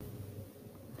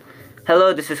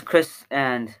Hello, this is Chris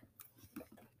and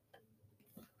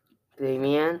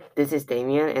Damian. This is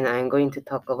Damian, and I'm going to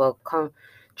talk about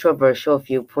controversial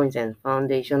viewpoints and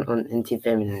foundation on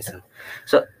anti-feminism.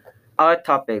 so our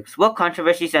topics. What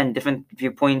controversies and different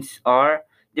viewpoints are,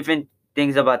 different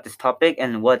things about this topic,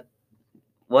 and what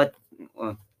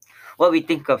uh, what we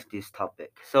think of this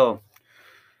topic. So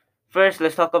first,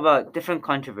 let's talk about different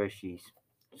controversies.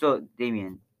 So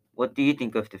Damien, what do you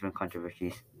think of different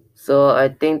controversies? So I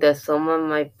think that someone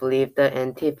might believe that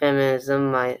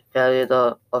anti-feminism might value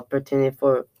the opportunity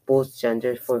for both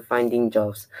genders for finding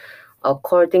jobs.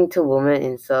 According to women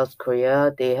in South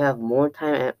Korea, they have more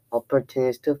time and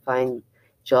opportunities to find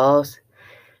jobs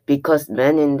because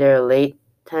men in their late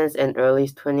 10s and early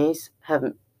 20s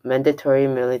have mandatory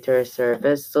military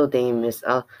service, so they miss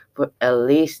out for at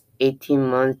least 18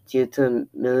 months due to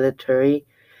military.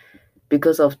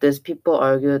 Because of this, people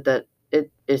argue that it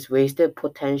is wasted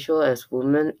potential as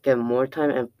women get more time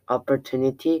and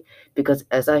opportunity because,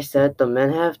 as I said, the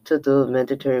men have to do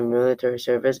mandatory military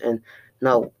service and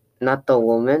not the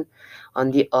woman.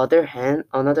 On the other hand,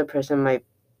 another person might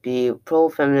be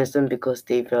pro-feminism because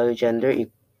they value gender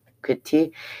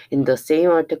equity. In the same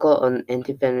article on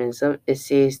anti-feminism, it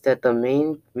says that the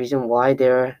main reason why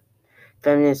there are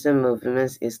feminism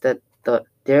movements is that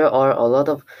there are a lot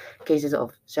of cases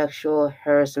of sexual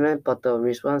harassment, but the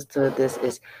response to this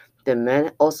is the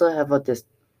men also have a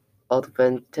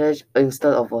disadvantage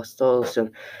instead of a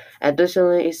solution.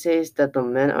 Additionally, it says that the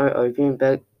men are arguing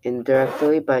back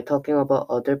indirectly by talking about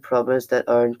other problems that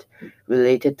aren't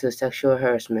related to sexual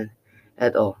harassment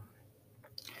at all,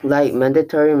 like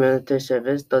mandatory military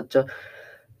service, the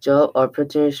job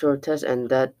opportunity shortage, and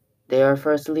that they are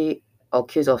firstly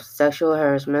accused of sexual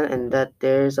harassment and that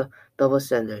there is a double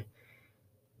standard.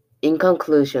 In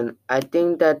conclusion, I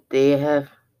think that they have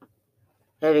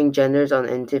having genders on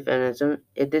anti-feminism,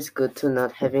 it is good to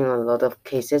not having a lot of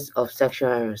cases of sexual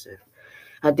harassment.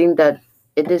 I think that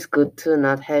it is good to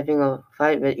not having a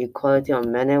fight with equality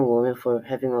on men and women for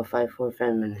having a fight for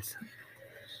feminism.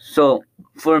 So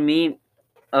for me,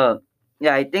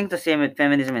 yeah, I think the same with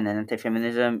feminism and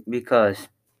anti-feminism because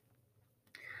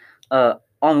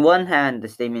on one hand, the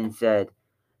statement said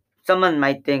someone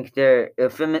might think there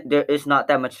is not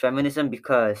that much feminism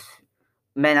because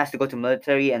men has to go to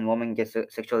military and women get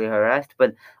sexually harassed.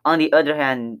 But on the other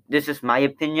hand, this is my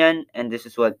opinion, and this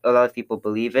is what a lot of people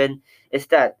believe in: is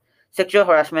that sexual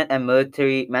harassment and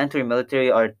mandatory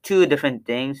military are two different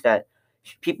things that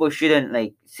people shouldn't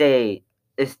like say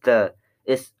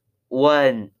is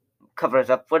one covers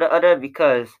up for the other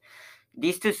because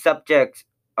these two subjects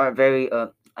are very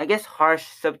I guess harsh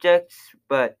subjects,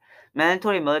 but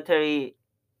mandatory military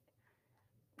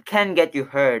can get you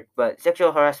hurt, but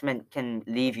sexual harassment can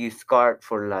leave you scarred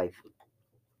for life.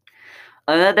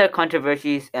 Another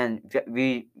controversies and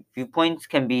viewpoints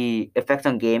can be effects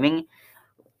on gaming.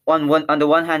 On the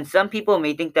one hand, some people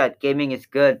may think that gaming is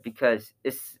good because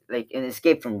it's like an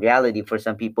escape from reality for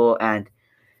some people, and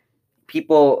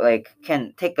people like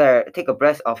can take a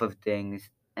breath off of things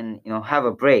and have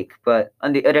a break. But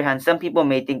on the other hand, some people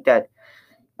may think that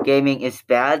gaming is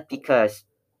bad because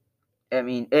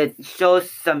it shows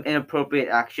some inappropriate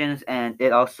actions and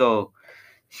it also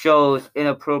shows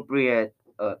inappropriate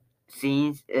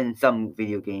scenes in some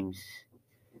video games.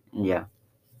 Yeah.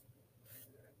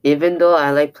 Even though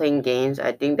I like playing games,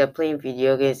 I think that playing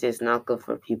video games is not good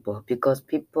for people because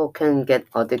people can get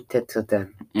addicted to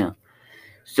them. Yeah.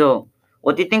 So,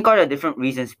 what do you think are the different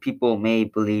reasons people may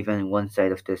believe in one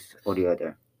side of this or the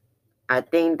other? I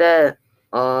think that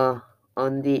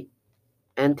on the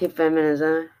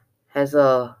anti-feminism has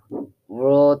a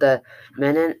role that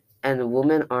men and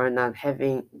women are not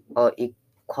having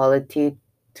equality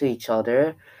to each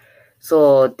other,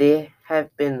 so they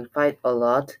have been fight a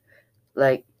lot.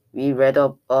 Like we read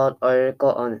about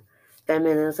article on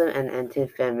feminism and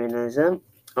anti-feminism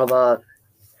about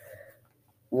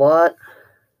what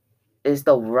is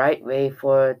the right way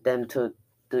for them to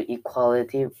do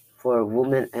equality for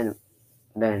women and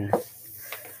men.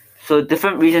 So,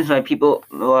 different reasons why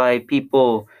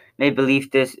people may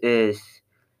believe this is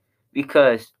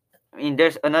because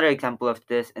there's another example of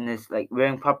this, and it's like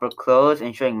wearing proper clothes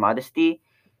and showing modesty,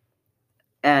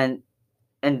 and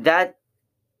and that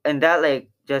like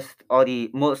just all the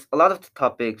most a lot of the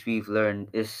topics we've learned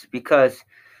is because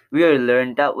we are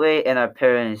learned that way and our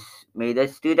parents made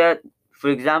us do that. For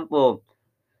example,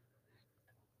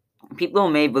 people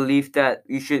may believe that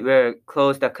you should wear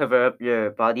clothes that cover up your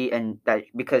body and that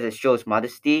because it shows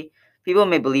modesty. People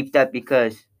may believe that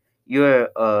because you're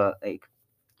like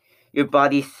your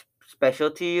body's special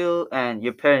to you and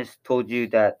your parents told you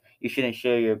that you shouldn't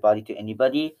share your body to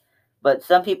anybody. But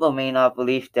some people may not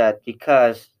believe that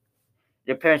because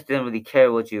your parents didn't really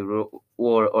care what you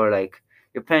or like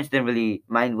your parents didn't really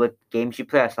mind what games you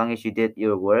play as long as you did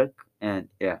your work. And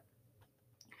yeah.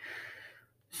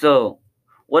 So,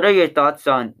 what are your thoughts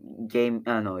on game?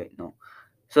 No, wait, no.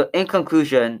 So, in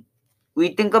conclusion, we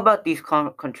think about these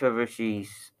controversies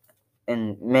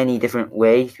in many different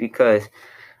ways because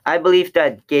I believe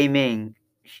that gaming,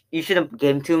 you shouldn't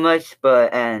game too much,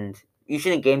 and you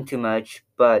shouldn't game too much,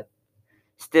 but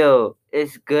still,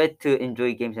 it's good to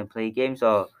enjoy games and play games.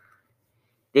 So,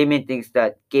 Damien thinks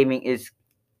that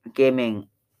gaming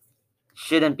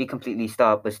shouldn't be completely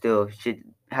stopped, but still should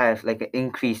have like an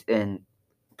increase in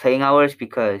playing hours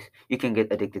because you can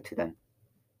get addicted to them.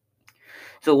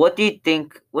 So what do you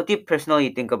think? What do you personally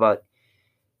think about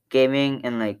gaming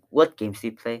and like what games do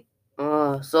you play?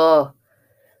 So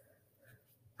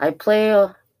I play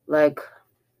like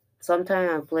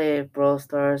sometimes I play Brawl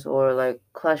Stars or like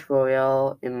Clash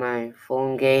Royale in my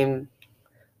phone game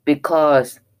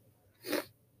because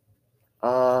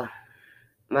uh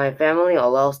my family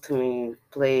allows to me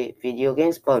play video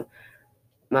games, but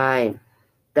my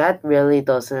dad really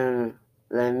doesn't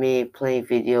let me play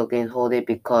video games whole day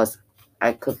because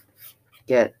I could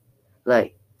get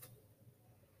like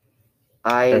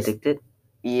I Addicted?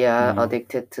 Mm,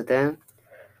 addicted to them.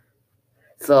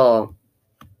 So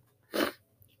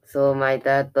my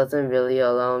dad doesn't really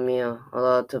allow me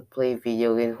allowed to play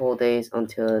video game whole days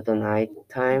until the night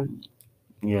time.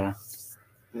 yeah.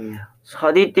 Yeah. So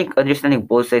how do you think understanding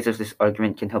both sides of this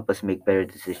argument can help us make better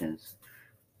decisions?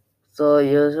 So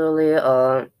usually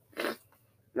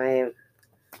my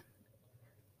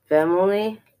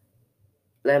family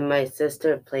let my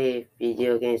sister play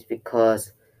video games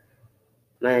because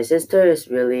my sister is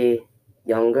really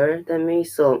younger than me.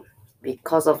 So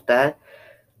because of that,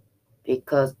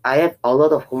 because I have a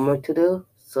lot of homework to do,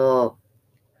 so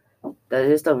that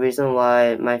is the reason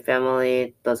why my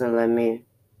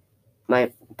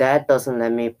dad doesn't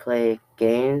let me play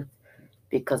games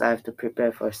because I have to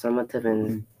prepare for summer term.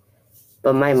 Mm.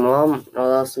 But my mom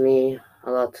allows me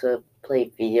a lot to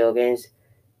play video games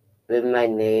with my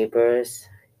neighbors,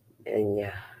 and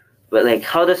yeah. But like,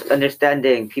 how does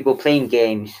understanding people playing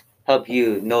games help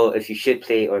you know if you should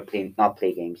play or play not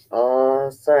play games?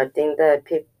 So I think that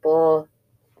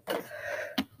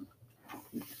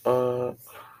uh,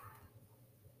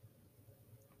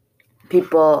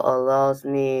 people allows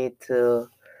me to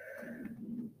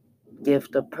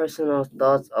give the personal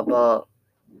thoughts about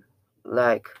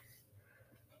like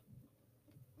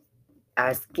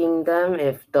asking them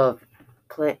if the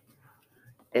play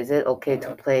is it okay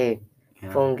to play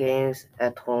Yeah. phone games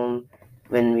at home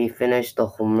when we finish the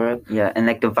homework. Yeah, and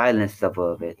like the violence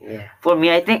level of it. Yeah. For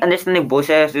me, I think understanding both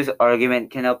sides of this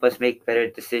argument can help us make better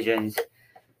decisions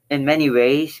in many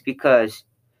ways because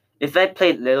if I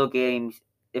play little games,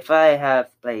 if I have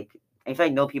like if I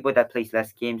know people that plays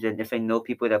less games and if I know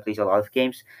people that plays a lot of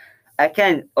games, I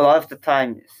can a lot of the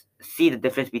time see the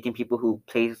difference between people who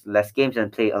plays less games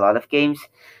and play a lot of games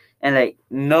and like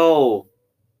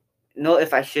know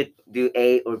if I should do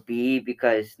A or B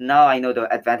because now I know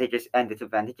the advantages and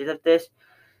disadvantages of this.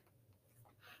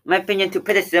 My opinion, to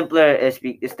put it simpler, is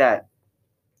that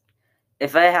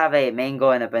if I have a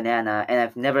mango and a banana and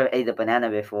I've never ate a banana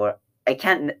before, I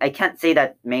can't say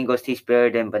that mangoes taste better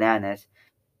than bananas,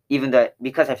 even though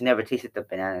because I've never tasted the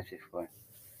bananas before.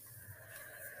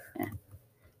 Yeah.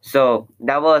 So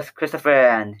that was Christopher,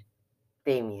 and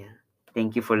Damian.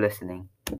 thank you for listening.